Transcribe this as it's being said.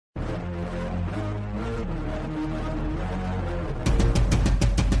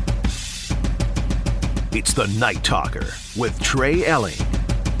It's the Night Talker with Trey Elling.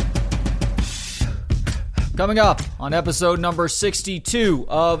 Coming up on episode number 62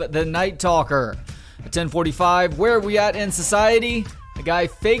 of the Night Talker. At 10:45, where are we at in society? A guy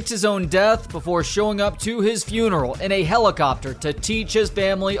faked his own death before showing up to his funeral in a helicopter to teach his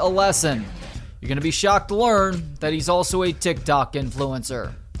family a lesson. You're going to be shocked to learn that he's also a TikTok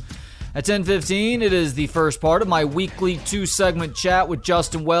influencer. At 10:15, it is the first part of my weekly 2-segment chat with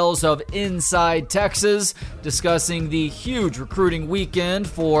Justin Wells of Inside Texas, discussing the huge recruiting weekend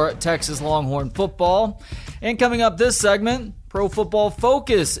for Texas Longhorn football. And coming up this segment, Pro Football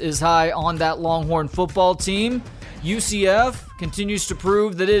Focus is high on that Longhorn football team. UCF continues to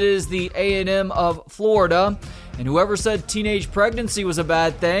prove that it is the A&M of Florida. And whoever said teenage pregnancy was a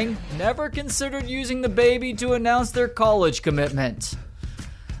bad thing never considered using the baby to announce their college commitment.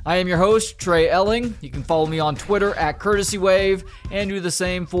 I am your host, Trey Elling. You can follow me on Twitter at CourtesyWave and do the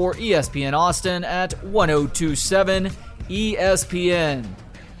same for ESPN Austin at 1027 ESPN.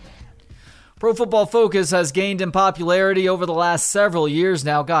 Pro Football Focus has gained in popularity over the last several years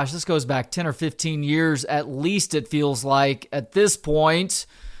now. Gosh, this goes back 10 or 15 years at least, it feels like, at this point,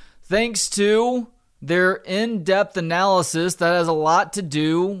 thanks to their in-depth analysis that has a lot to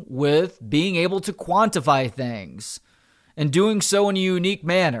do with being able to quantify things and doing so in a unique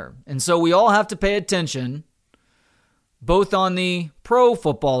manner. And so we all have to pay attention, both on the pro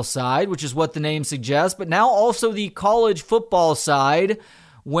football side, which is what the name suggests, but now also the college football side,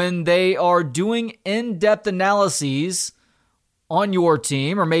 when they are doing in-depth analyses on your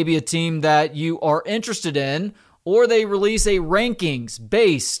team, or maybe a team that you are interested in, or they release a rankings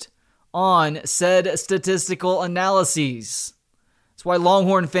based on said statistical analyses. That's why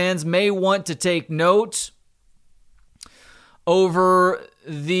Longhorn fans may want to take note over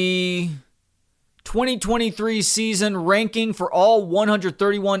the 2023 season ranking for all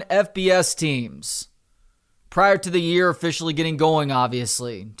 131 FBS teams prior to the year officially getting going,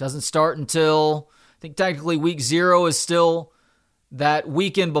 obviously. Doesn't start until, I think technically week 0 is still that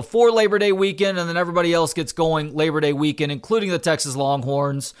weekend before Labor Day weekend, and then everybody else gets going Labor Day weekend, including the Texas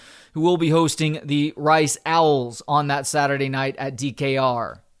Longhorns, who will be hosting the Rice Owls on that Saturday night at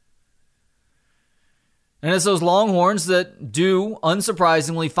DKR. And it's those Longhorns that do,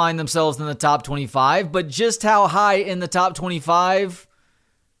 unsurprisingly, find themselves in the top 25. But just how high in the top 25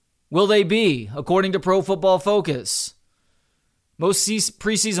 will they be, according to Pro Football Focus? Most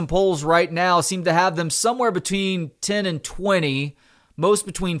preseason polls right now seem to have them somewhere between 10 and 20, most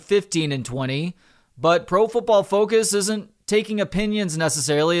between 15 and 20. But Pro Football Focus isn't taking opinions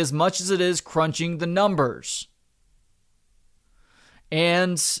necessarily as much as it is crunching the numbers.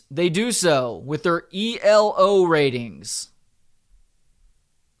 And they do so with their ELO ratings.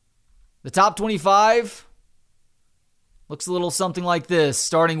 The top 25 looks a little something like this,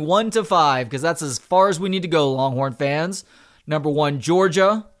 starting 1 to 5, because that's as far as we need to go, Longhorn fans. Number 1,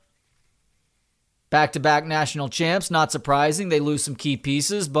 Georgia. Back-to-back national champs, not surprising. They lose some key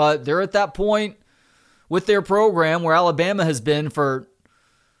pieces, but they're at that point with their program where Alabama has been for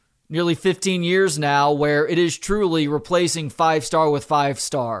nearly 15 years now, where it is truly replacing 5-star with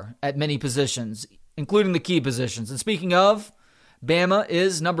 5-star at many positions, including the key positions. And speaking of, Bama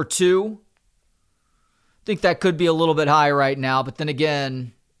is number 2. I think that could be a little bit high right now, but then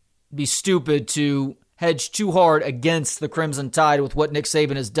again, it'd be stupid to hedge too hard against the Crimson Tide with what Nick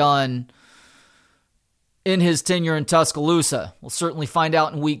Saban has done in his tenure in Tuscaloosa. We'll certainly find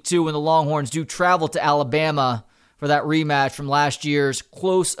out in week 2 when the Longhorns do travel to Alabama for that rematch from last year's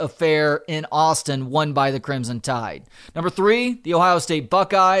close affair in Austin, won by the Crimson Tide. Number 3, the Ohio State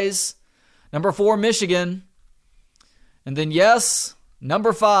Buckeyes. Number 4, Michigan. And then, yes,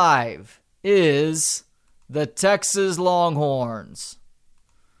 number 5 is the Texas Longhorns.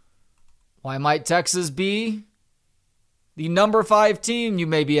 Why might Texas be the number 5 team, you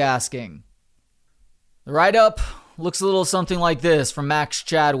may be asking? The write-up looks a little something like this from Max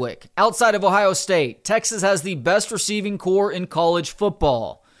Chadwick. Outside of Ohio State, Texas has the best receiving core in college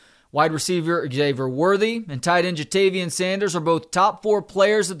football. Wide receiver Xavier Worthy and tight end Jatavian Sanders are both top 4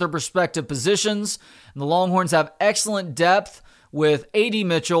 players at their respective positions. And the Longhorns have excellent depth with A.D.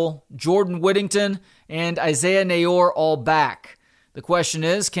 Mitchell, Jordan Whittington, and Isaiah Nayor all back. The question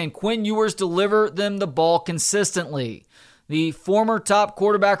is, can Quinn Ewers deliver them the ball consistently? The former top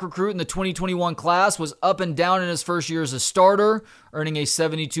quarterback recruit in the 2021 class was up and down in his first year as a starter, earning a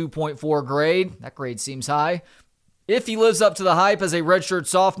 72.4 grade. That grade seems high. If he lives up to the hype as a redshirt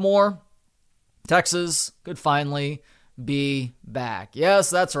sophomore, Texas could finally be back. Yes,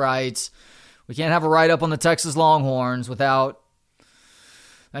 that's right. We can't have a write-up on the Texas Longhorns without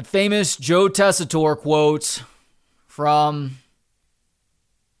that famous Joe Tessitore quote from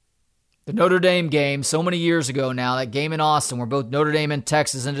The Notre Dame game so many years ago now, that game in Austin where both Notre Dame and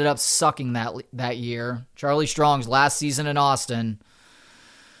Texas ended up sucking that year. Charlie Strong's last season in Austin.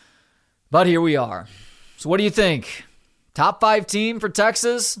 But here we are. So what do you think? Top 5 team for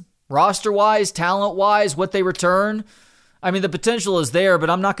Texas? Roster-wise, talent-wise, what they return? I mean, the potential is there, but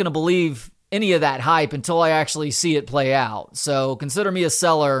I'm not going to believe any of that hype until I actually see it play out. So consider me a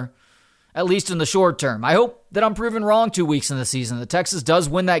seller, at least in the short term. I hope that I'm proven wrong 2 weeks in the season, that Texas does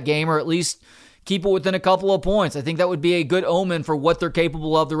win that game or at least keep it within a couple of points. I think that would be a good omen for what they're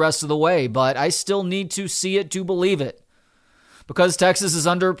capable of the rest of the way, but I still need to see it to believe it. Because Texas has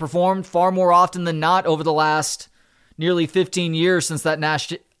underperformed far more often than not over the last nearly 15 years since that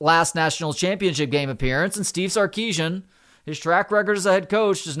last national championship game appearance, and Steve Sarkisian, his track record as a head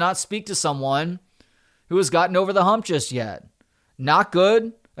coach does not speak to someone who has gotten over the hump just yet. Not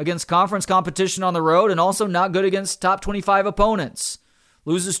good against conference competition on the road, and also not good against top 25 opponents.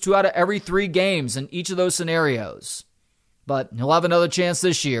 Loses 2 out of every 3 games in each of those scenarios. But he'll have another chance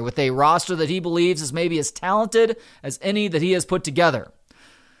this year with a roster that he believes is maybe as talented as any that he has put together.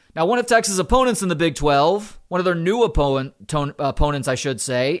 Now, one of Texas' opponents in the Big 12, one of their new opponents, I should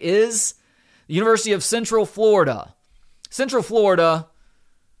say, is the University of Central Florida. Central Florida,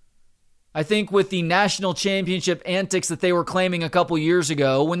 I think with the national championship antics that they were claiming a couple years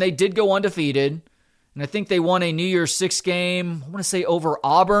ago, when they did go undefeated, and I think they won a New Year's Six game, I want to say over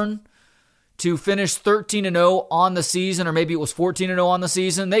Auburn, to finish 13-0 on the season, or maybe it was 14-0 on the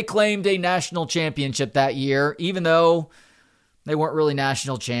season. They claimed a national championship that year, even though they weren't really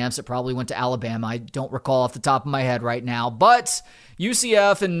national champs. It probably went to Alabama. I don't recall off the top of my head right now. But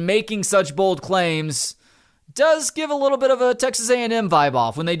UCF, in making such bold claims, does give a little bit of a Texas A&M vibe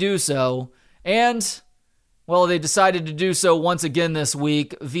off when they do so. And, well, they decided to do so once again this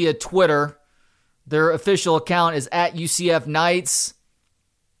week via Twitter. Their official account is at UCF Knights.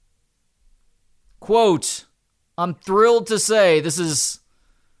 Quote, I'm thrilled to say, this is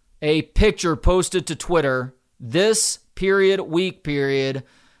a picture posted to Twitter, this week period,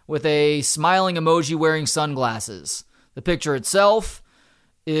 with a smiling emoji wearing sunglasses. The picture itself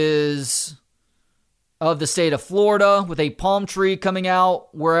is of the state of Florida with a palm tree coming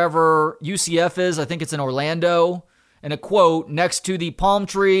out wherever UCF is. I think it's in Orlando. And a quote next to the palm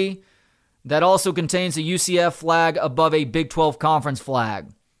tree that also contains a UCF flag above a Big 12 conference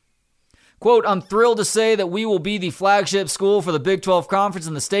flag. Quote, I'm thrilled to say that we will be the flagship school for the Big 12 Conference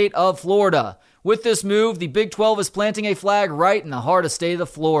in the state of Florida. With this move, the Big 12 is planting a flag right in the heart of state of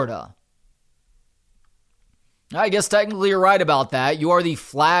Florida. I guess technically you're right about that. You are the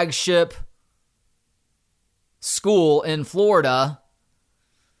flagship school in Florida,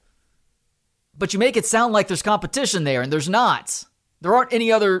 but you make it sound like there's competition there, and there's not. There aren't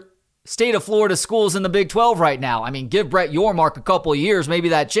any other state of Florida schools in the Big 12 right now. I mean, give Brett Yormark a couple of years, maybe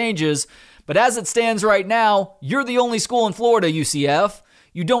that changes. But as it stands right now, you're the only school in Florida, UCF.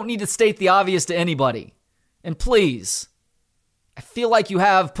 You don't need to state the obvious to anybody. And please, I feel like you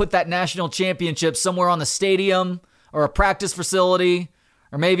have put that national championship somewhere on the stadium or a practice facility,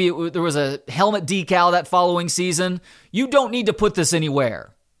 or maybe there was a helmet decal that following season. You don't need to put this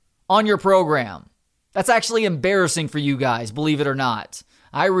anywhere on your program. That's actually embarrassing for you guys, believe it or not.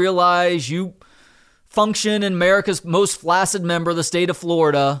 I realize you function in America's most flaccid member, the state of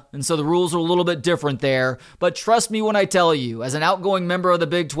Florida, and so the rules are a little bit different there. But trust me when I tell you, as an outgoing member of the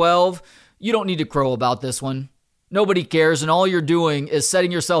Big 12, you don't need to crow about this one. Nobody cares, and all you're doing is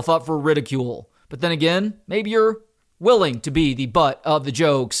setting yourself up for ridicule. But then again, maybe you're willing to be the butt of the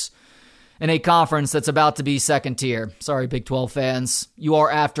jokes in a conference that's about to be second tier. Sorry, Big 12 fans. You are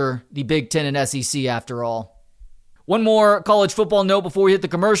after the Big 10 and SEC after all. One more college football note before we hit the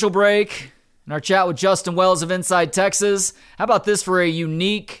commercial break. In our chat with Justin Wells of Inside Texas, how about this for a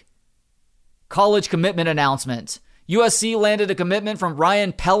unique college commitment announcement? USC landed a commitment from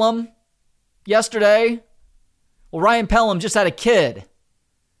Ryan Pelham yesterday. Well, Ryan Pelham just had a kid.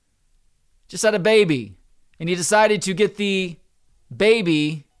 Just had a baby. And he decided to get the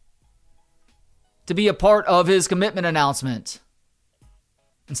baby to be a part of his commitment announcement.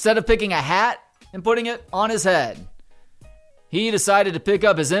 Instead of picking a hat and putting it on his head, he decided to pick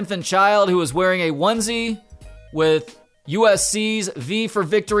up his infant child who was wearing a onesie with USC's V for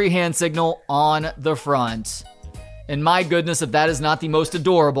Victory hand signal on the front. And my goodness, if that is not the most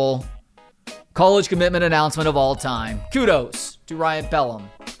adorable college commitment announcement of all time. Kudos to Ryan Pelham,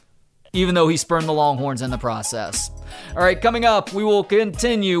 even though he spurned the Longhorns in the process. All right, coming up, we will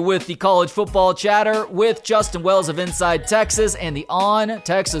continue with the college football chatter with Justin Wells of Inside Texas and the On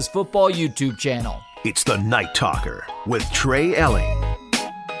Texas Football YouTube channel. It's the Night Talker with Trey Elling.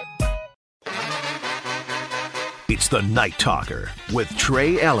 It's the Night Talker with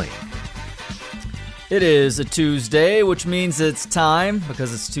Trey Elling. It is a Tuesday, which means it's time,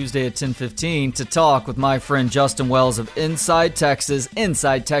 because it's Tuesday at 10:15, to talk with my friend Justin Wells of Inside Texas,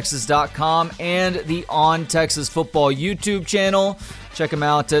 InsideTexas.com, and the On Texas Football YouTube channel. Check him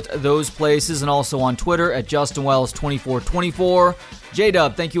out at those places and also on Twitter at JustinWells2424.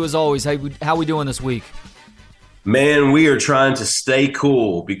 J-Dub, thank you as always. How we doing this week? Man, we are trying to stay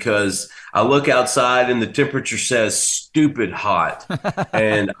cool because I look outside and the temperature says stupid hot,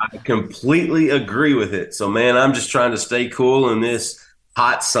 and I completely agree with it. So, man, I'm just trying to stay cool in this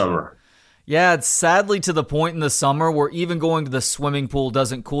hot summer. Yeah, it's sadly to the point in the summer where even going to the swimming pool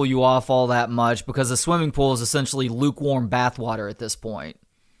doesn't cool you off all that much because the swimming pool is essentially lukewarm bathwater at this point.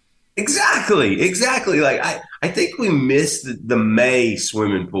 Exactly. Like, I think we missed the May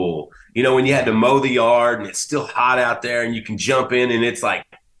swimming pool. You know, when you had to mow the yard and it's still hot out there and you can jump in and it's like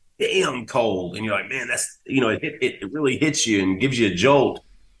damn cold. And you're like, man, that's, you know, it really hits you and gives you a jolt.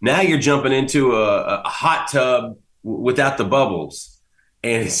 Now you're jumping into a hot tub without the bubbles.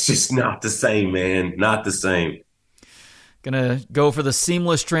 And it's just not the same, man. Not the same. Gonna go for the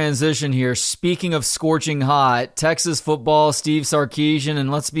seamless transition here. Speaking of scorching hot, Texas football, Steve Sarkisian,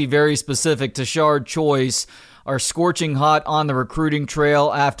 and let's be very specific, Tashard Choice are scorching hot on the recruiting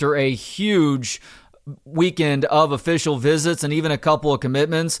trail after a huge weekend of official visits and even a couple of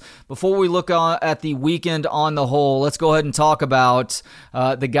commitments. Before we look at the weekend on the whole, let's go ahead and talk about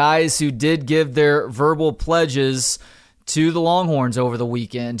the guys who did give their verbal pledges to the Longhorns over the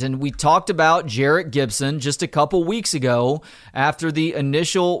weekend. And we talked about Jarrett Gibson just a couple weeks ago after the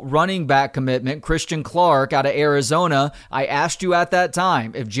initial running back commitment, Christian Clark out of Arizona. I asked you at that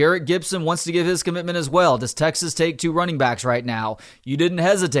time, if Jarrett Gibson wants to give his commitment as well, does Texas take two running backs right now? You didn't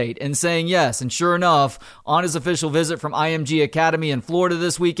hesitate in saying yes. And sure enough, on his official visit from IMG Academy in Florida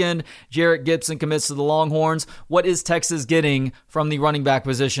this weekend, Jarrett Gibson commits to the Longhorns. What is Texas getting from the running back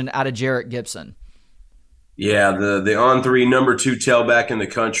position out of Jarrett Gibson? Yeah, the on-3 number 2 tailback in the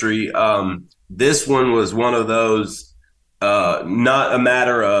country. This one was one of those, not a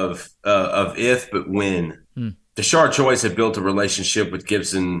matter of if, but when. Tashard Choice had built a relationship with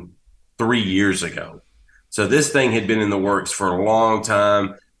Gibson 3 years ago. So this thing had been in the works for a long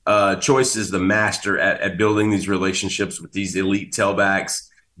time. Choice is the master at building these relationships with these elite tailbacks.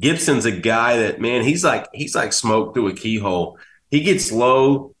 Gibson's a guy that, man, he's like smoke through a keyhole. He gets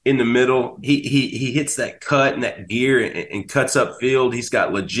low in the middle. He hits that cut and that gear and cuts up field. He's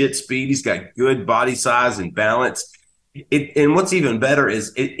got legit speed. He's got good body size and balance. And what's even better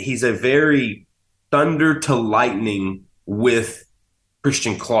is he's a very thunder to lightning with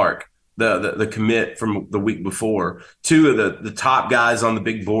Christian Clark, the commit from the week before. Two of the top guys on the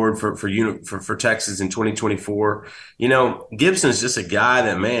big board for Texas in 2024. You know, Gibson's just a guy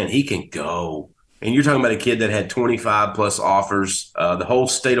that, man, he can go. And you're talking about a kid that had 25-plus offers. The whole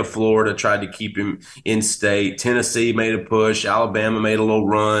state of Florida tried to keep him in state. Tennessee made a push. Alabama made a little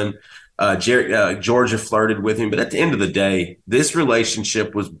run. Georgia flirted with him. But at the end of the day, this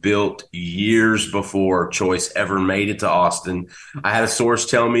relationship was built years before Choice ever made it to Austin. I had a source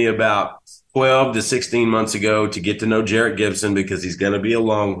tell me about 12 to 16 months ago to get to know Jarrett Gibson because he's going to be a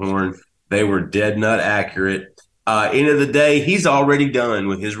Longhorn. They were dead nut accurate. End of the day, he's already done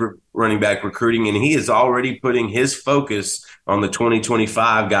with his running back recruiting, and he is already putting his focus on the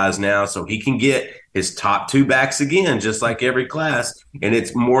 2025 guys now so he can get his top two backs again, just like every class, and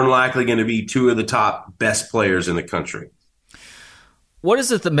it's more than likely going to be two of the top best players in the country. What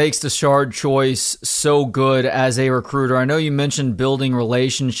is it that makes Tashard Choice so good as a recruiter? I know you mentioned building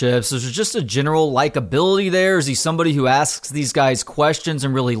relationships. Is there just a general likability there? Is he somebody who asks these guys questions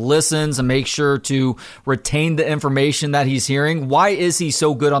and really listens and makes sure to retain the information that he's hearing? Why is he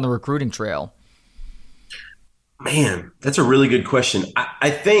so good on the recruiting trail? Man, that's a really good question.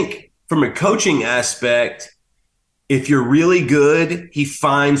 I think from a coaching aspect, if you're really good, he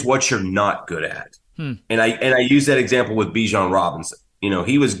finds what you're not good at. And I use that example with Bijan Robinson. You know,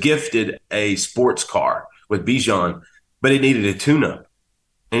 he was gifted a sports car with Bijan, but it needed a tune-up.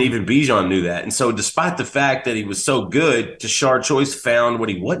 And even Bijan knew that. And so despite the fact that he was so good, Tashard Choice found what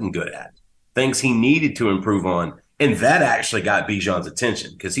he wasn't good at, things he needed to improve on. And that actually got Bijan's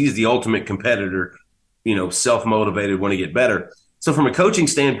attention because he's the ultimate competitor, you know, self-motivated, want to get better. So from a coaching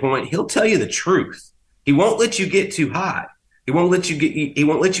standpoint, he'll tell you the truth. He won't let you get too high. He won't let you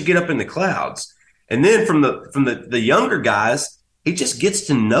get up in the clouds. And then from the younger guys, he just gets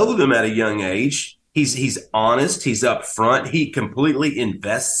to know them at a young age. He's honest. He's upfront. He completely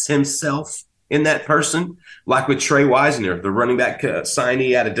invests himself in that person. Like with Trey Wisner, the running back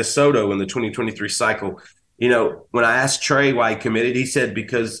signee out of DeSoto in the 2023 cycle. You know, when I asked Trey why he committed, he said,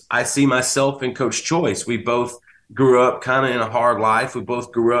 because I see myself in Coach Choice. We both grew up kind of in a hard life. We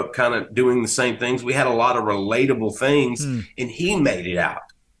both grew up kind of doing the same things. We had a lot of relatable things, and he made it out.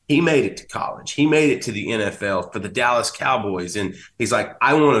 He made it to college. He made it to the NFL for the Dallas Cowboys. And he's like,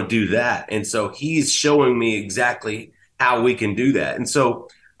 I want to do that. And so he's showing me exactly how we can do that. And so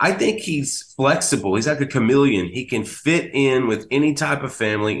I think he's flexible. He's like a chameleon. He can fit in with any type of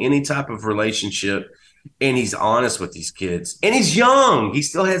family, any type of relationship. And he's honest with these kids. And he's young. He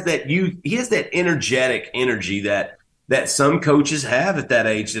still has that youth. He has that energetic energy that some coaches have at that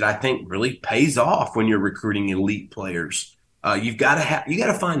age that I think really pays off when you're recruiting elite players. You got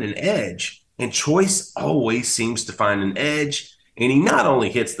to find an edge, and Choice always seems to find an edge. And he not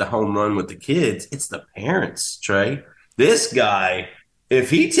only hits the home run with the kids, it's the parents. Trey, this guy,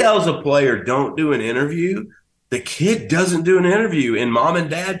 if he tells a player don't do an interview, the kid doesn't do an interview, and mom and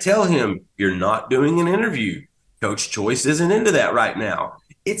dad tell him you're not doing an interview. Coach Choice isn't into that right now.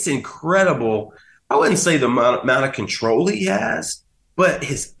 It's incredible. I wouldn't say the amount of control he has, but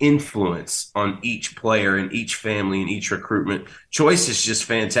his influence on each player and each family and each recruitment. Choice is just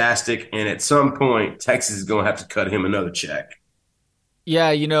fantastic. And at some point, Texas is going to have to cut him another check.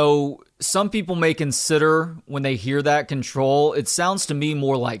 Yeah, some people may consider when they hear that control, it sounds to me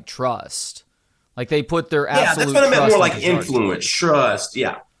more like trust. Like they put their absolute trust. Yeah, that's what I meant, more like influence, trust.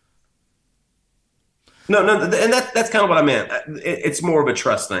 Yeah. No, and that's kind of what I meant. It's more of a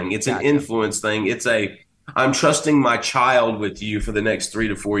trust thing. It's an influence thing. I'm trusting my child with you for the next 3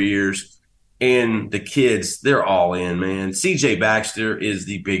 to 4 years. And the kids, they're all in, man. CJ Baxter is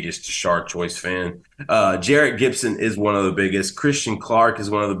the biggest Tashard Choice fan. Jarrett Gibson is one of the biggest. Christian Clark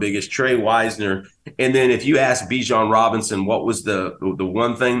is one of the biggest. Trey Wisner. And then if you ask Bijan Robinson what was the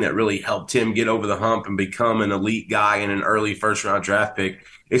one thing that really helped him get over the hump and become an elite guy and an early first-round draft pick,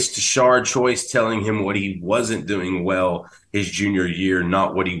 it's Tashard Choice telling him what he wasn't doing well his junior year,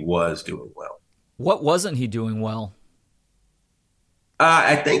 not what he was doing well. What wasn't he doing well?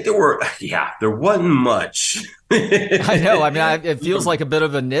 I think there wasn't much. I know. I mean, it feels like a bit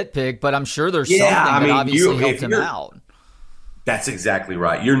of a nitpick, but I'm sure there's something that obviously helped him out. That's exactly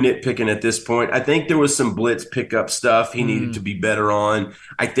right. You're nitpicking at this point. I think there was some blitz pickup stuff he needed to be better on.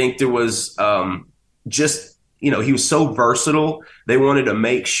 I think there was he was so versatile. They wanted to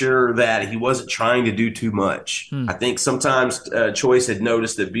make sure that he wasn't trying to do too much. I think sometimes Choice had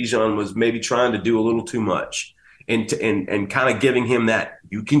noticed that Bijan was maybe trying to do a little too much. And kind of giving him that,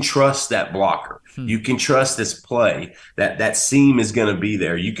 you can trust that blocker. You can trust this play, that seam is going to be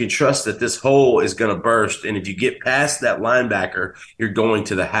there. You can trust that this hole is going to burst. And if you get past that linebacker, you're going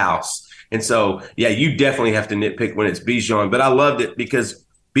to the house. And so, yeah, you definitely have to nitpick when it's Bijan. But I loved it because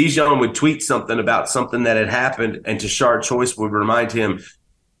Bijan would tweet something about something that had happened, and Tashard Choice would remind him,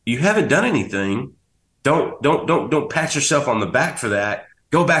 you haven't done anything. Don't pat yourself on the back for that.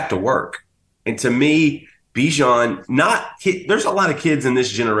 Go back to work. And to me, Bijan, there's a lot of kids in this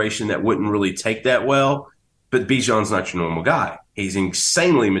generation that wouldn't really take that well, but Bijan's not your normal guy. He's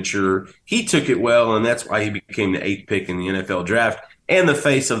insanely mature. He took it well, and that's why he became the 8th pick in the NFL draft and the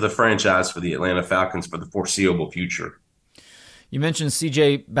face of the franchise for the Atlanta Falcons for the foreseeable future. You mentioned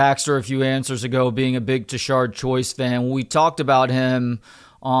CJ Baxter a few answers ago being a big Tashard Choice fan. We talked about him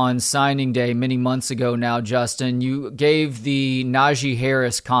on signing day many months ago now, Justin. You gave the Najee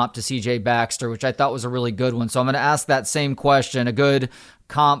Harris comp to CJ Baxter, which I thought was a really good one. So I'm going to ask that same question, a good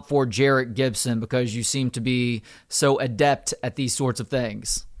comp for Jarrett Gibson, because you seem to be so adept at these sorts of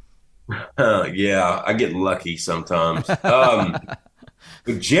things. Yeah, I get lucky sometimes.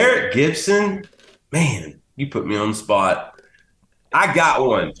 With Jarrett Gibson, man, you put me on the spot. I got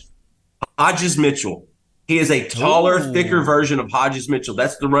one. Hodges Mitchell. He is a taller, thicker version of Hodges Mitchell.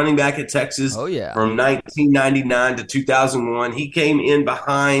 That's the running back at Texas from 1999 to 2001. He came in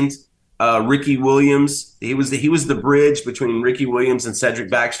behind Ricky Williams. He was the bridge between Ricky Williams and Cedric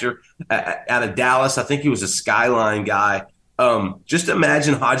Baxter out of Dallas. I think he was a Skyline guy. Just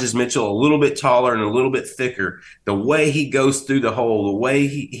imagine Hodges Mitchell a little bit taller and a little bit thicker. The way he goes through the hole, the way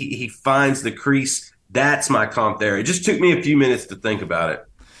he finds the crease, that's my comp there. It just took me a few minutes to think about it.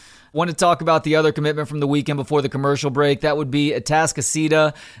 Want to talk about the other commitment from the weekend before the commercial break. That would be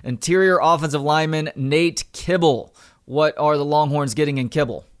Atascocita interior offensive lineman Nate Kibble. What are the Longhorns getting in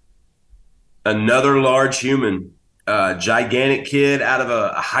Kibble? Another large human, gigantic kid out of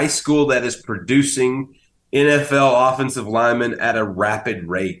a high school that is producing NFL offensive linemen at a rapid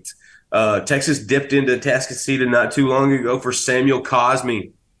rate. Texas dipped into Atascocita not too long ago for Samuel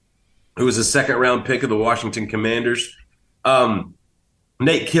Cosme, who was a second-round pick of the Washington Commanders.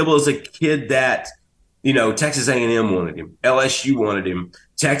 Nate Kibble is a kid that, Texas A&M wanted him. LSU wanted him.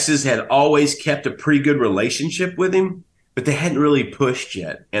 Texas had always kept a pretty good relationship with him. but they hadn't really pushed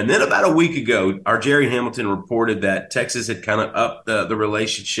yet. And then about a week ago, our Jerry Hamilton reported that Texas had kind of upped the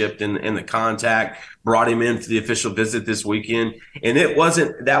relationship and the contact, brought him in for the official visit this weekend. And that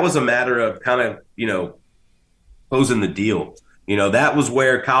was a matter of kind of, closing the deal. That was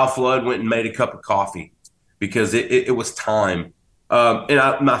where Kyle Flood went and made a cup of coffee because it was time.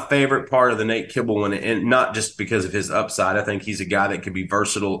 My favorite part of the Nate Kibble one, and not just because of his upside, I think he's a guy that could be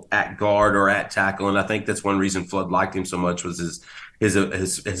versatile at guard or at tackle, and I think that's one reason Flood liked him so much was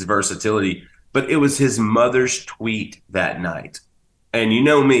his versatility. But it was his mother's tweet that night, and you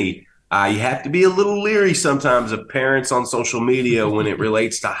know me, you have to be a little leery sometimes of parents on social media when it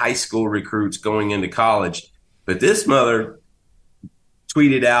relates to high school recruits going into college. But this mother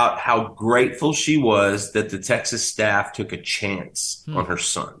tweeted out how grateful she was that the Texas staff took a chance on her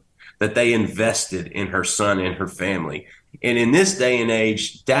son, that they invested in her son and her family. And in this day and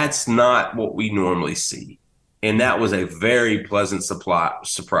age, that's not what we normally see. And that was a very pleasant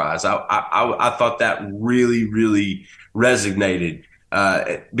surprise. I thought that really, really resonated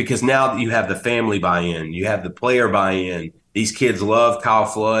because now that you have the family buy-in, you have the player buy-in, these kids love Kyle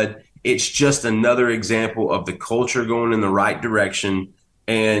Flood. It's just another example of the culture going in the right direction.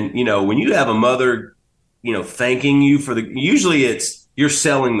 And, when you have a mother, thanking you usually it's you're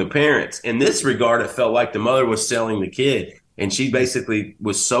selling the parents. In this regard, it felt like the mother was selling the kid. And she basically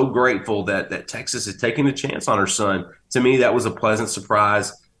was so grateful that Texas had taken a chance on her son. To me, that was a pleasant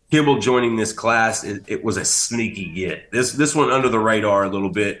surprise. Kibble joining this class, it was a sneaky get. This went under the radar a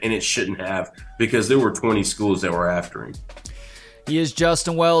little bit, and it shouldn't have because there were 20 schools that were after him. He is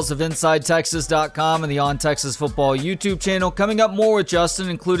Justin Wells of InsideTexas.com and the On Texas Football YouTube channel. Coming up more with Justin,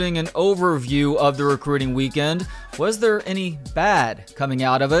 including an overview of the recruiting weekend. Was there any bad coming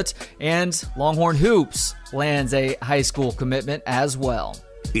out of it? And Longhorn Hoops lands a high school commitment as well.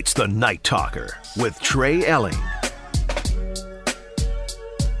 It's the Night Talker with Trey Elling.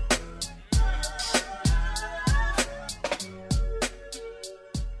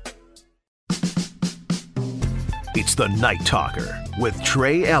 It's the Night Talker with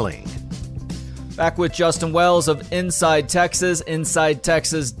Trey Elling. Back with Justin Wells of Inside Texas,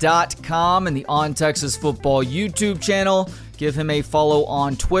 InsideTexas.com, and the On Texas Football YouTube channel. Give him a follow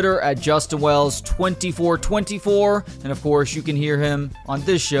on Twitter at JustinWells2424. And of course, you can hear him on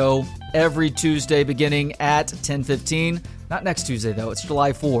this show every Tuesday beginning at 10:15. Not next Tuesday, though. It's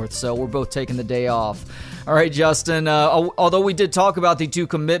July 4th, so we're both taking the day off. All right, Justin, although we did talk about the two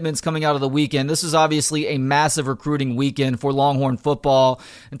commitments coming out of the weekend, this is obviously a massive recruiting weekend for Longhorn football.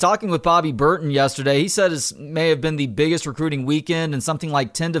 And talking with Bobby Burton yesterday, he said it may have been the biggest recruiting weekend in something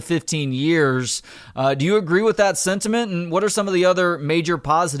like 10 to 15 years. Do you agree with that sentiment? And what are some of the other major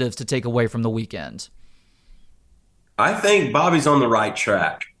positives to take away from the weekend? I think Bobby's on the right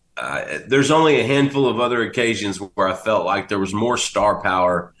track. There's only a handful of other occasions where I felt like there was more star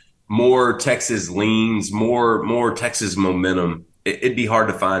power, more Texas leans, more Texas momentum. It'd be hard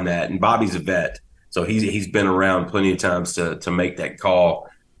to find that. And Bobby's a vet, so he's been around plenty of times to make that call.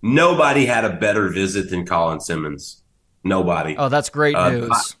 Nobody had a better visit than Colin Simmons. Nobody. Oh, that's great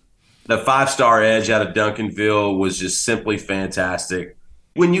news. The 5-star edge out of Duncanville was just simply fantastic.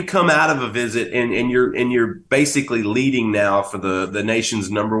 When you come out of a visit and you're basically leading now for the nation's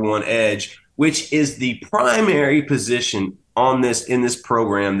number one edge, which is the primary position in this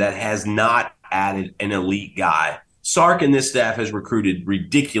program that has not added an elite guy. Sark and this staff has recruited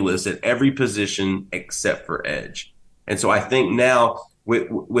ridiculous at every position except for edge. And so I think now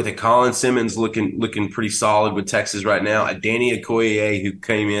with a Colin Simmons looking pretty solid with Texas right now, a Danny Okoye who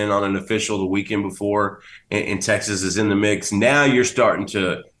came in on an official the weekend before, and Texas is in the mix. Now you're starting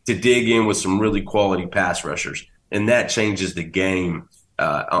to dig in with some really quality pass rushers, and that changes the game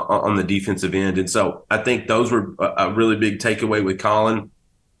on the defensive end. And so I think those were a really big takeaway with Colin.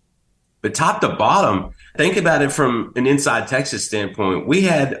 But top to bottom, think about it from an Inside Texas standpoint. We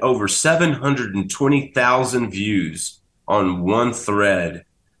had over 720,000 views on one thread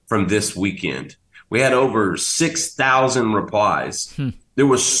from this weekend. We had over 6,000 replies. There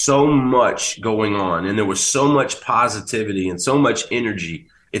was so much going on, and there was so much positivity and so much energy.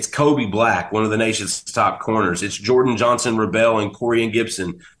 It's Kobe Black, one of the nation's top corners. It's Jordan Johnson-Rebel and Corian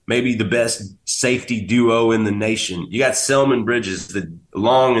Gibson, maybe the best safety duo in the nation. You got Selman Bridges, the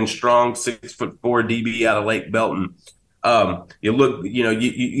long and strong 6'4" DB out of Lake Belton.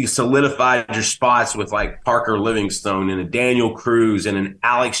 You solidified your spots with like Parker Livingstone and a Daniel Cruz and an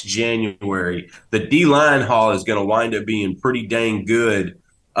Alex January. The D-line haul is going to wind up being pretty dang good.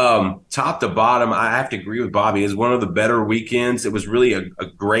 Top to bottom, I have to agree with Bobby. It's one of the better weekends. It was really a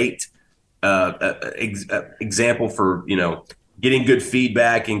great example for getting good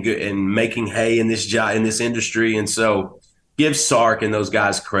feedback and making hay in this industry. And so give Sark and those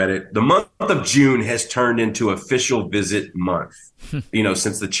guys credit. The month of June has turned into official visit month,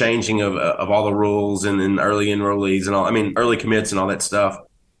 since the changing of all the rules and then early enrollees and early commits and all that stuff.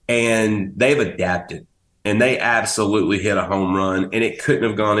 And they've adapted, and they absolutely hit a home run, and it couldn't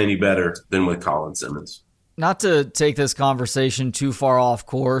have gone any better than with Colin Simmons. Not to take this conversation too far off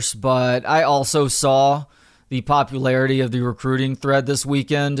course, but I also saw the popularity of the recruiting thread this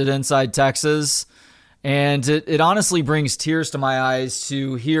weekend at Inside Texas. And it honestly brings tears to my eyes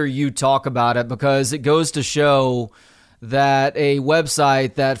to hear you talk about it, because it goes to show that a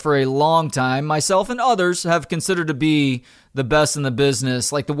website that for a long time, myself and others have considered to be the best in the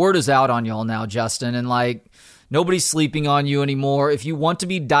business, like the word is out on y'all now, Justin, and like nobody's sleeping on you anymore. If you want to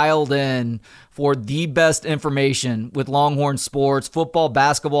be dialed in for the best information with Longhorn sports, football,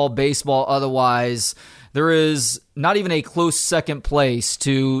 basketball, baseball, otherwise, there is not even a close second place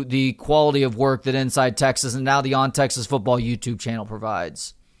to the quality of work that Inside Texas and now the On Texas Football YouTube channel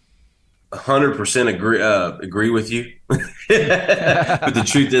provides. 100% agree with you. But the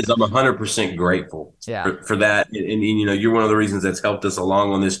truth is, I'm 100% grateful for that. And you're one of the reasons that's helped us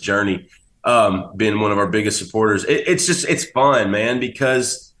along on this journey, being one of our biggest supporters. It's fun, man,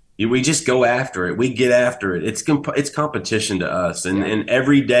 because we just go after it. We get after it. It's competition to us. And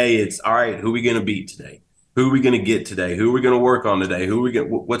every day it's, all right, who are we going to beat today? Who are we going to get today? Who are we going to work on today?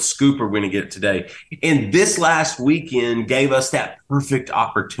 What scoop are we going to get today? And this last weekend gave us that perfect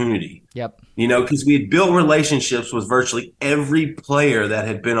opportunity. Yep. Because we had built relationships with virtually every player that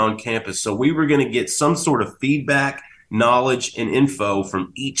had been on campus. So we were going to get some sort of feedback, knowledge, and info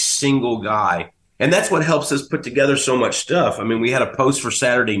from each single guy. And that's what helps us put together so much stuff. We had a post for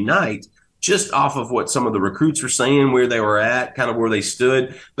Saturday night just off of what some of the recruits were saying, where they were at, kind of where they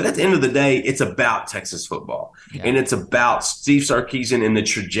stood. But at the end of the day, it's about Texas football. Yeah. And it's about Steve Sarkisian and the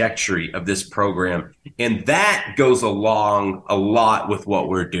trajectory of this program. And that goes along a lot with what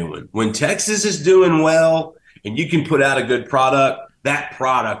we're doing. When Texas is doing well and you can put out a good product, that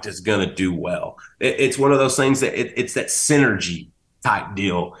product is going to do well. It's one of those things that it's that synergy type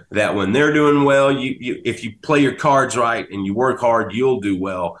deal that when they're doing well, if you play your cards right and you work hard, you'll do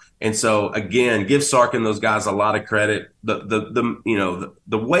well. And so again, give Sark and those guys a lot of credit. The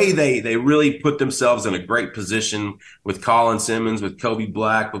way they really put themselves in a great position with Colin Simmons, with Kobe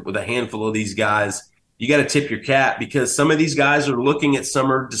Black, with a handful of these guys. You got to tip your cap, because some of these guys are looking at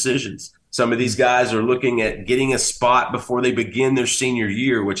summer decisions. Some of these guys are looking at getting a spot before they begin their senior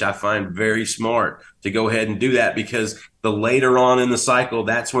year, which I find very smart to go ahead and do that, because the later on in the cycle,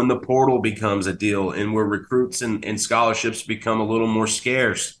 that's when the portal becomes a deal and where recruits and scholarships become a little more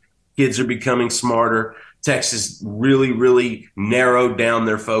scarce. Kids are becoming smarter. Texas really, really narrowed down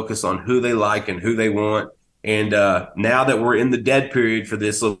their focus on who they like and who they want. And now that we're in the dead period for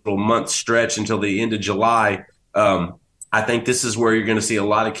this little month stretch until the end of July, I think this is where you're going to see a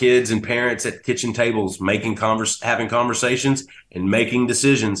lot of kids and parents at kitchen tables having conversations and making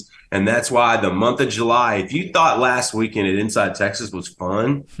decisions. And that's why the month of July, if you thought last weekend at Inside Texas was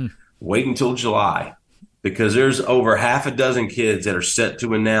fun, wait until July, because there's over half a dozen kids that are set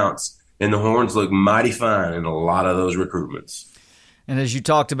to announce, and the Horns look mighty fine in a lot of those recruitments. And as you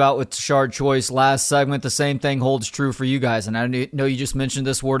talked about with Tashard Choice last segment, the same thing holds true for you guys. And I know you just mentioned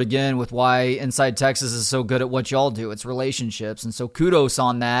this word again with why Inside Texas is so good at what y'all do. It's relationships. And so kudos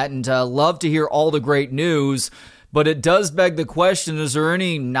on that. And love to hear all the great news. But it does beg the question, is there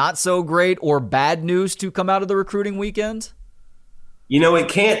any not so great or bad news to come out of the recruiting weekend? It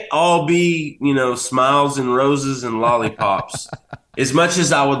can't all be, smiles and roses and lollipops. As much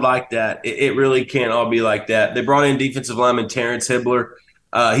as I would like that, it really can't all be like that. They brought in defensive lineman Terrence Hibbler.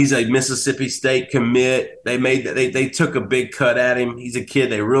 He's a Mississippi State commit. They took a big cut at him. He's a kid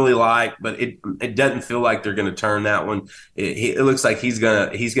they really like, but it doesn't feel like they're going to turn that one. It looks like he's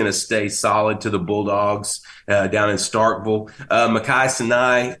gonna stay solid to the Bulldogs down in Starkville.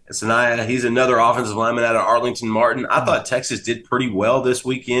 Mekhi Sanaya, he's another offensive lineman out of Arlington Martin. I thought Texas did pretty well this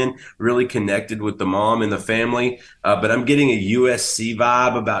weekend, really connected with the mom and the family. But I'm getting a USC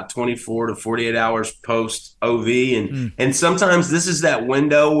vibe about 24 to 48 hours post OV. And sometimes this is that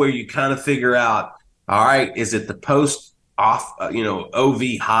window where you kind of figure out, all right, is it the post off, OV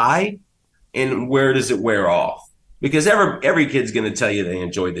high, and where does it wear off? Because every kid's going to tell you they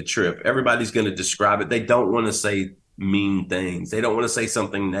enjoyed the trip. Everybody's going to describe it. They don't want to say mean things. They don't want to say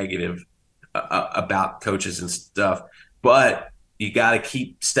something negative about coaches and stuff. But you got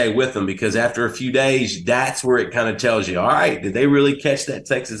to stay with them, because after a few days, that's where it kind of tells you, all right, did they really catch that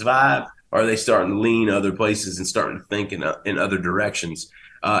Texas vibe? Or are they starting to lean other places and starting to think in other directions?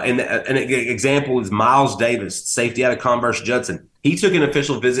 And an example is Miles Davis, safety out of Converse Judson. He took an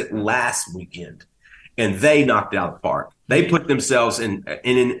official visit last weekend. and they knocked it out of the park. They put themselves in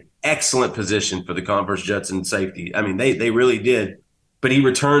an excellent position for the Converse Judson safety. I mean, they really did. But he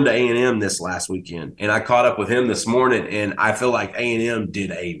returned to A&M this last weekend, and I caught up with him this morning, and I feel like A&M did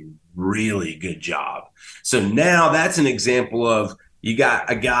a really good job. So now that's an example of you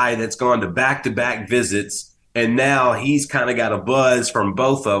got a guy that's gone to back-to-back visits, and now he's kind of got a buzz from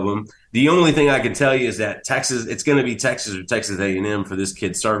both of them. The only thing I can tell you is that Texas, it's going to be Texas or Texas A&M for this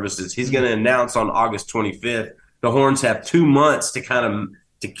kid's services. He's going to announce on August 25th. The Horns have 2 months to kind of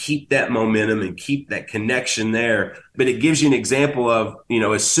to keep that momentum and keep that connection there. But it gives you an example of,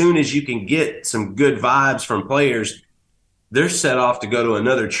 as soon as you can get some good vibes from players, they're set off to go to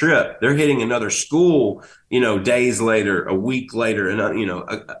another trip. They're hitting another school, days later, a week later, and,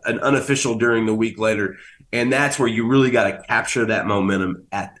 an unofficial during the week later. And that's where you really got to capture that momentum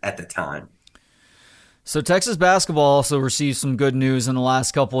at the time. So Texas basketball also received some good news in the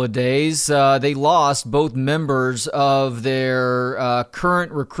last couple of days. They lost both members of their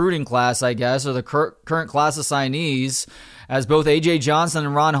current recruiting class, I guess, or the current class assignees, as both A.J. Johnson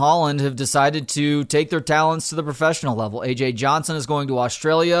and Ron Holland have decided to take their talents to the professional level. A.J. Johnson is going to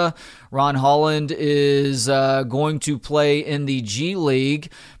Australia. Ron Holland is going to play in the G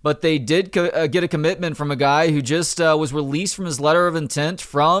League, but they did get a commitment from a guy who just was released from his letter of intent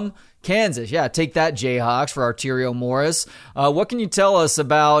from Kansas. Yeah, take that, Jayhawks, for Arterio Morris. What can you tell us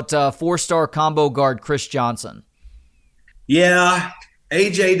about four-star combo guard Chris Johnson? Yeah,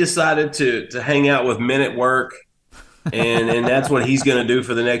 AJ decided to hang out with men at work, and that's what he's going to do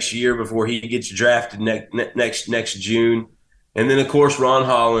for the next year before he gets drafted next June. And then, of course, Ron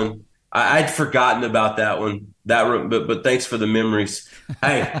Holland. I'd forgotten about that one. But thanks for the memories.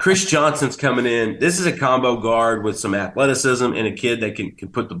 Hey, Chris Johnson's coming in. This is a combo guard with some athleticism and a kid that can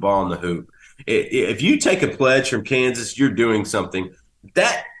put the ball in the hoop. If you take a pledge from Kansas, you're doing something.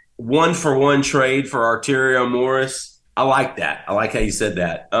 That 1-for-1 trade for Arterio Morris, I like that. I like how you said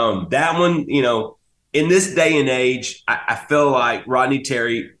that. That one, in this day and age, I feel like Rodney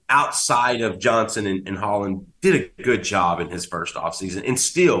Terry, outside of Johnson and Holland, did a good job in his first offseason and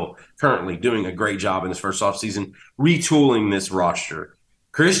still currently doing a great job in his first offseason retooling this roster.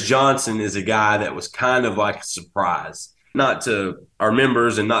 Chris Johnson is a guy that was kind of like a surprise, not to our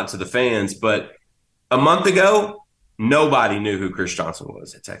members and not to the fans, but a month ago, nobody knew who Chris Johnson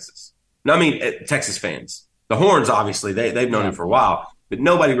was at Texas. I mean, Texas fans. The Horns, obviously, they've known him for a while, but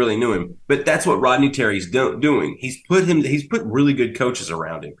nobody really knew him. But that's what Rodney Terry's doing. He's put really good coaches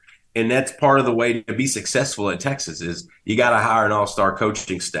around him. And that's part of the way to be successful at Texas is you got to hire an all-star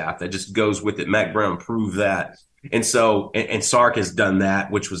coaching staff that just goes with it. Mac Brown proved that. And so, and Sark has done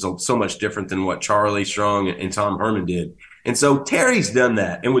that, which was so much different than what Charlie Strong and Tom Herman did. And so Terry's done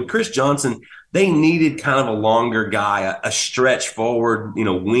that. And with Chris Johnson, they needed kind of a longer guy, a stretch forward,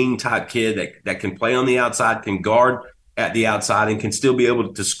 wing type kid that can play on the outside, can guard at the outside, and can still be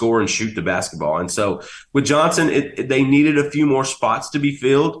able to score and shoot the basketball. And so with Johnson, they needed a few more spots to be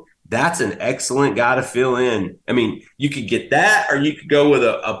filled. That's an excellent guy to fill in. I mean, you could get that, or you could go with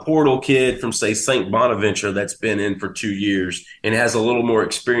a portal kid from, say, St. Bonaventure that's been in for 2 years and has a little more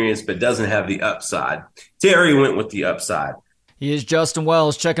experience but doesn't have the upside. Terry went with the upside. He is Justin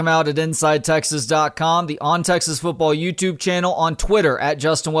Wells. Check him out at InsideTexas.com, the On Texas Football YouTube channel, on Twitter at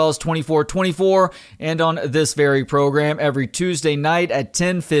JustinWells2424, and on this very program every Tuesday night at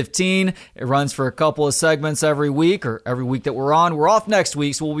 10:15. It runs for a couple of segments every week, or every week that we're on. We're off next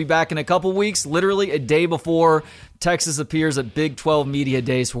week, so we'll be back in a couple weeks, literally a day before Texas appears at Big 12 Media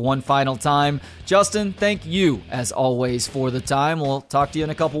Days for one final time. Justin, thank you, as always, for the time. We'll talk to you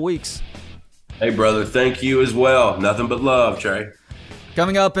in a couple weeks. Hey, brother, thank you as well. Nothing but love, Trey.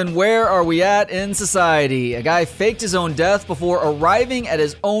 Coming up in Where Are We At in Society? A guy faked his own death before arriving at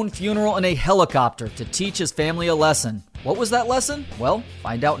his own funeral in a helicopter to teach his family a lesson. What was that lesson? Well,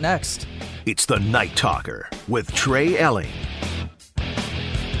 find out next. It's the Night Talker with Trey Elling.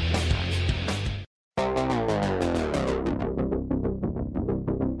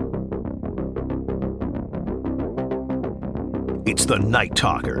 It's the Night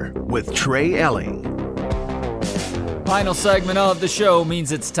Talker with Trey Elling. Final segment of the show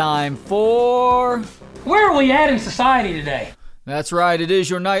means it's time for... Where are we at in society today? That's right, it is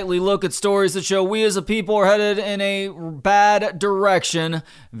your nightly look at stories that show we as a people are headed in a bad direction.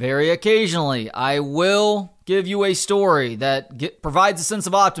 Very occasionally, I will give you a story that provides a sense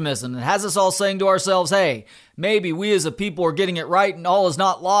of optimism and has us all saying to ourselves, hey, maybe we as a people are getting it right and all is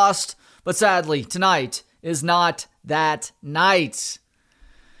not lost. But sadly, tonight is not that night.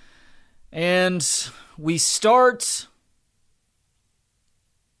 And we start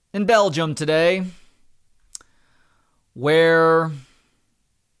in Belgium today, where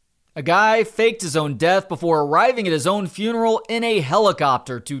A guy faked his own death before arriving at his own funeral in a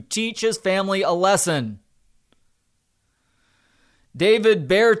helicopter to teach his family a lesson. David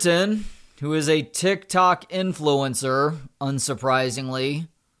Berton, who is a TikTok influencer, unsurprisingly,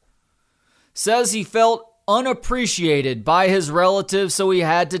 says he felt unappreciated by his relatives, so he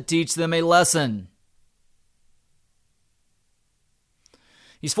had to teach them a lesson.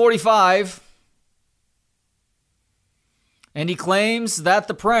 He's 45, and he claims that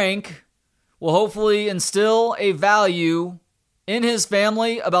the prank will hopefully instill a value in his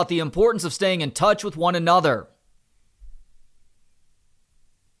family about the importance of staying in touch with one another.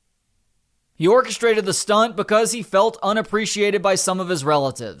 He orchestrated the stunt because he felt unappreciated by some of his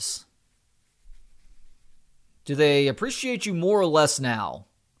relatives. Do they appreciate you more or less now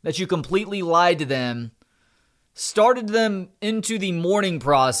that you completely lied to them, started them into the mourning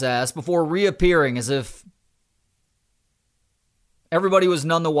process before reappearing as if everybody was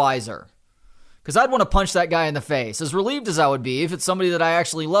none the wiser? Because I'd want to punch that guy in the face. As relieved as I would be, if it's somebody that I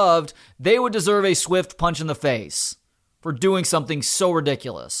actually loved, they would deserve a swift punch in the face for doing something so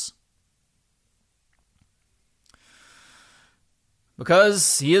ridiculous.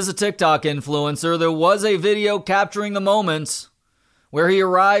 Because he is a TikTok influencer, there was a video capturing the moment where he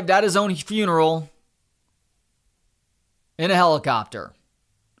arrived at his own funeral in a helicopter.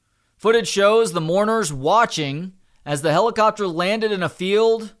 Footage shows the mourners watching as the helicopter landed in a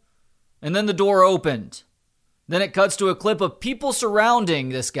field and then the door opened. Then it cuts to a clip of people surrounding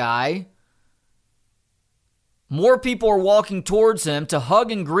this guy. More people are walking towards him to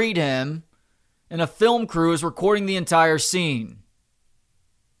hug and greet him, and a film crew is recording the entire scene.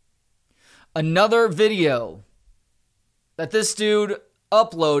 Another video that this dude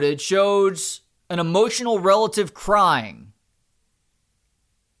uploaded shows an emotional relative crying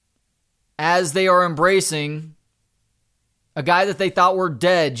as they are embracing a guy that they thought were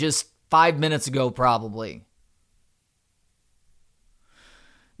dead just 5 minutes ago, probably.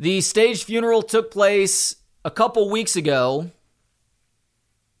 The staged funeral took place a couple weeks ago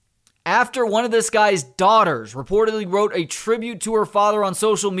after one of this guy's daughters reportedly wrote a tribute to her father on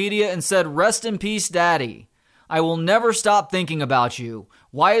social media and said, "Rest in peace, Daddy. I will never stop thinking about you.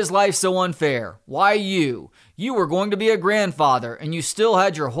 Why is life so unfair? Why you? You were going to be a grandfather and you still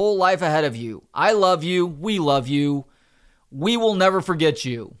had your whole life ahead of you. I love you. We love you. We will never forget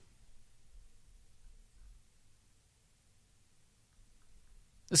you."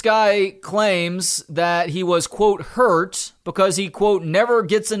 This guy claims that he was, quote, hurt because he, quote, never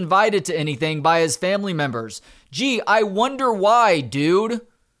gets invited to anything by his family members. Gee, I wonder why, dude.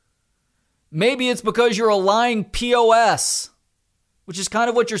 Maybe it's because you're a lying POS, which is kind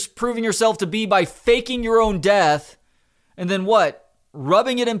of what you're proving yourself to be by faking your own death and then what?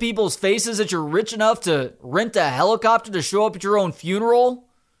 Rubbing it in people's faces that you're rich enough to rent a helicopter to show up at your own funeral?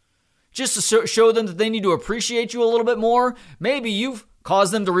 Just to show them that they need to appreciate you a little bit more? Maybe you've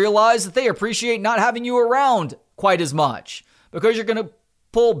caused them to realize that they appreciate not having you around quite as much because you're going to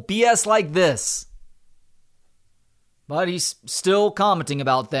pull BS like this. But he's still commenting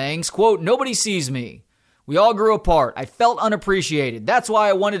about things. Quote, "Nobody sees me. We all grew apart. I felt unappreciated. That's why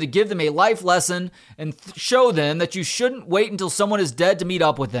I wanted to give them a life lesson and show them that you shouldn't wait until someone is dead to meet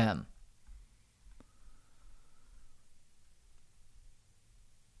up with them."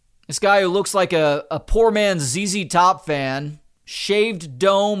 This guy who looks like a poor man's ZZ Top fan, shaved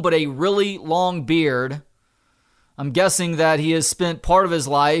dome but a really long beard. I'm guessing that he has spent part of his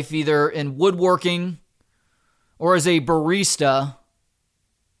life either in woodworking or as a barista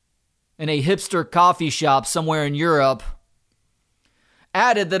in a hipster coffee shop somewhere in Europe.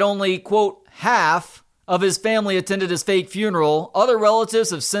 Added that only, quote, half of his family attended his fake funeral. Other relatives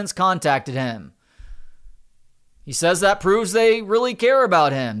have since contacted him. He says that proves they really care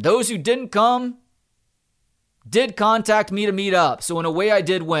about him. Those who didn't come did contact me to meet up, so in a way I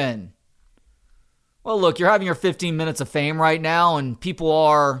did win. Well, look, you're having your 15 minutes of fame right now, and people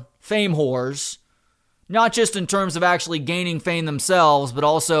are fame whores. Not just in terms of actually gaining fame themselves, but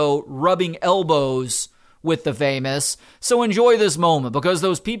also rubbing elbows with the famous. So enjoy this moment, because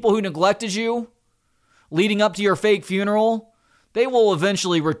those people who neglected you leading up to your fake funeral, they will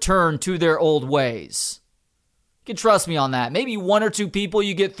eventually return to their old ways. You can trust me on that. Maybe one or two people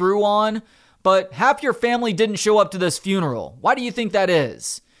you get through on, but half your family didn't show up to this funeral. Why do you think that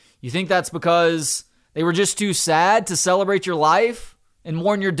is? You think that's because they were just too sad to celebrate your life and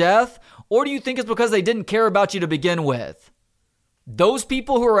mourn your death? Or do you think it's because they didn't care about you to begin with? Those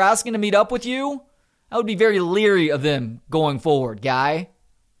people who are asking to meet up with you, I would be very leery of them going forward, guy.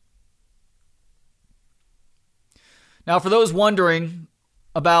 Now, for those wondering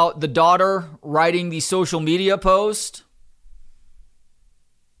about the daughter writing the social media post,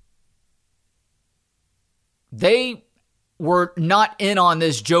 they were not in on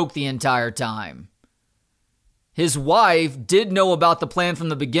this joke the entire time. His wife did know about the plan from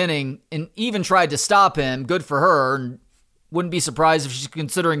the beginning and even tried to stop him. Good for her. And wouldn't be surprised if she's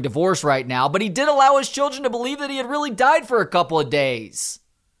considering divorce right now. But he did allow his children to believe that he had really died for a couple of days.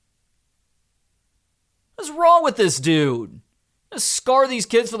 What's wrong with this dude? Just scar these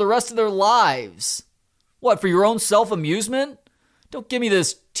kids for the rest of their lives. What, for your own self-amusement? Don't give me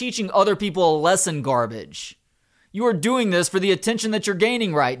this teaching other people a lesson garbage. You are doing this for the attention that you're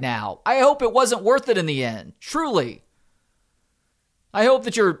gaining right now. I hope it wasn't worth it in the end. Truly. I hope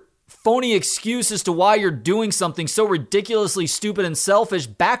that your phony excuse as to why you're doing something so ridiculously stupid and selfish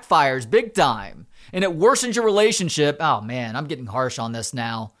backfires big time. And it worsens your relationship. Oh man, I'm getting harsh on this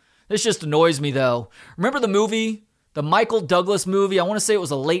now. This just annoys me though. Remember the movie? The Michael Douglas movie? I want to say it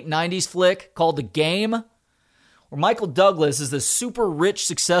was a late 90s flick called The Game. Where Michael Douglas is this super rich,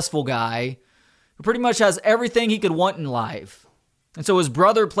 successful guy who pretty much has everything he could want in life. And so his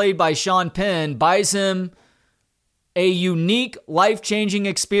brother, played by Sean Penn, buys him a unique, life-changing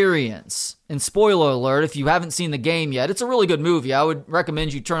experience. And spoiler alert, if you haven't seen The Game yet, it's a really good movie. I would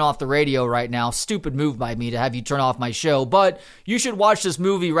recommend you turn off the radio right now. Stupid move by me to have you turn off my show. But you should watch this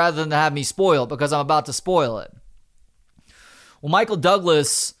movie rather than to have me spoil it, because I'm about to spoil it. Well, Michael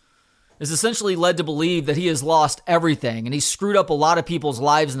Douglas is essentially led to believe that he has lost everything, and he screwed up a lot of people's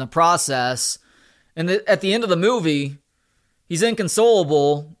lives in the process. And at the end of the movie, he's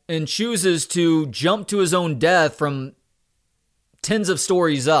inconsolable and chooses to jump to his own death from tens of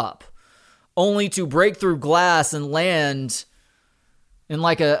stories up, only to break through glass and land in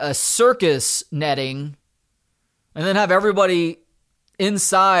like a circus netting, and then have everybody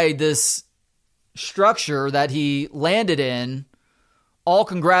inside this structure that he landed in all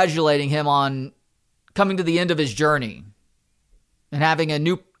congratulating him on coming to the end of his journey and having a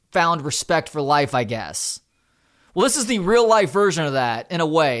newfound respect for life, I guess. Well, this is the real life version of that, in a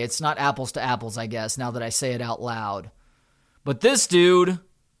way. It's not apples to apples, I guess, now that I say it out loud. But this dude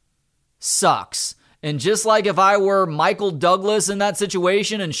sucks. And just like if I were Michael Douglas in that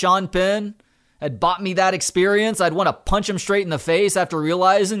situation and Sean Penn had bought me that experience, I'd want to punch him straight in the face after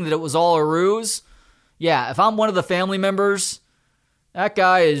realizing that it was all a ruse. Yeah, if I'm one of the family members, that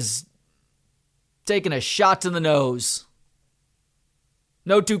guy is taking a shot to the nose.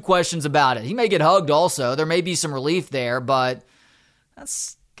 No two questions about it. He may get hugged also. There may be some relief there, but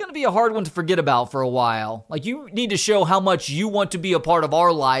that's going to be a hard one to forget about for a while. Like, you need to show how much you want to be a part of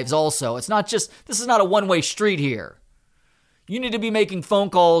our lives also. It's not just, this is not a one-way street here. You need to be making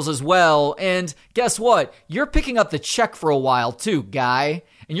phone calls as well. And guess what? You're picking up the check for a while too, guy.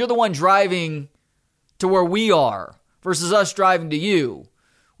 And you're the one driving to where we are versus us driving to you.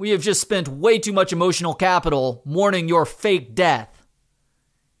 We have just spent way too much emotional capital mourning your fake death.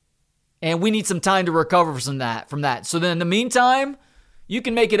 And we need some time to recover from that. So then in the meantime, you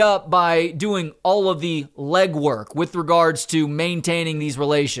can make it up by doing all of the legwork with regards to maintaining these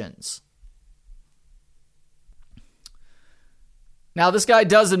relations. Now, this guy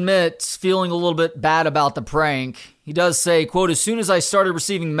does admit feeling a little bit bad about the prank. He does say, quote, "As soon as I started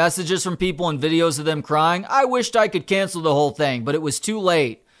receiving messages from people and videos of them crying, I wished I could cancel the whole thing, but it was too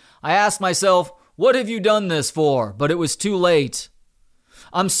late. I asked myself, what have you done this for? But it was too late.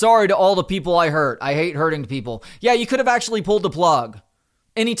 I'm sorry to all the people I hurt. I hate hurting people." Yeah, you could have actually pulled the plug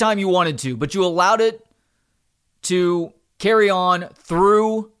anytime you wanted to, but you allowed it to carry on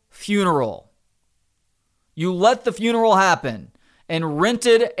through funeral. You let the funeral happen and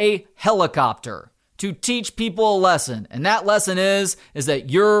rented a helicopter to teach people a lesson. And that lesson is that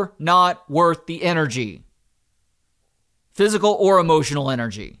you're not worth the energy. Physical or emotional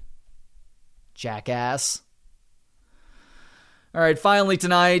energy. Jackass. All right, finally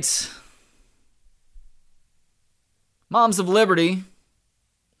tonight, Moms of Liberty.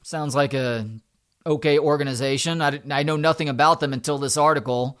 Sounds like a okay organization. I know nothing about them until this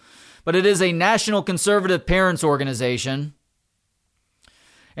article, but it is a national conservative parents organization.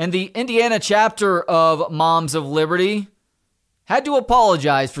 And the Indiana chapter of Moms of Liberty had to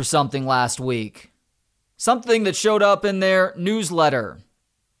apologize for something last week. Something that showed up in their newsletter.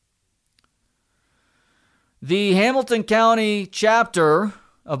 The Hamilton County chapter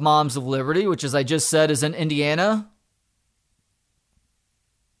of Moms of Liberty, which, as I just said, is in Indiana,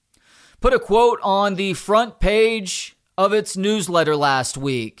 put a quote on the front page of its newsletter last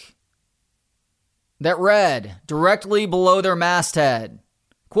week that read directly below their masthead,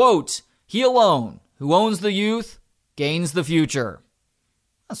 quote, "He alone who owns the youth gains the future."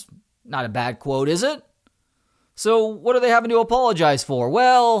 That's not a bad quote, is it? So what are they having to apologize for?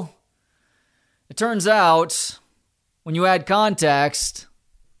 Well, it turns out, when you add context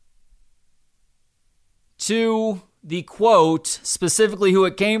to the quote, specifically who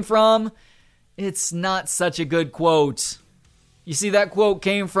it came from, it's not such a good quote. You see, that quote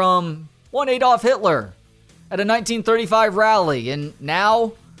came from one Adolf Hitler at a 1935 rally, and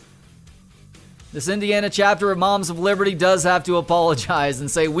now this Indiana chapter of Moms of Liberty does have to apologize and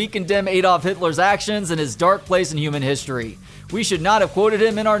say, we condemn Adolf Hitler's actions and his dark place in human history. We should not have quoted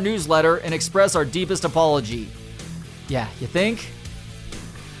him in our newsletter and express our deepest apology. Yeah, you think?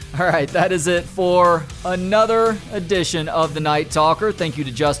 All right, that is it for another edition of The Night Talker. Thank you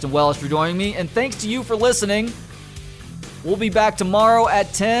to Justin Welsh for joining me, and thanks to you for listening. We'll be back tomorrow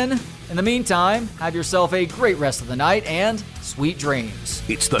at 10. In the meantime, have yourself a great rest of the night and sweet dreams.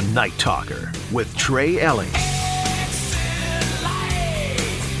 It's The Night Talker with Trey Elling.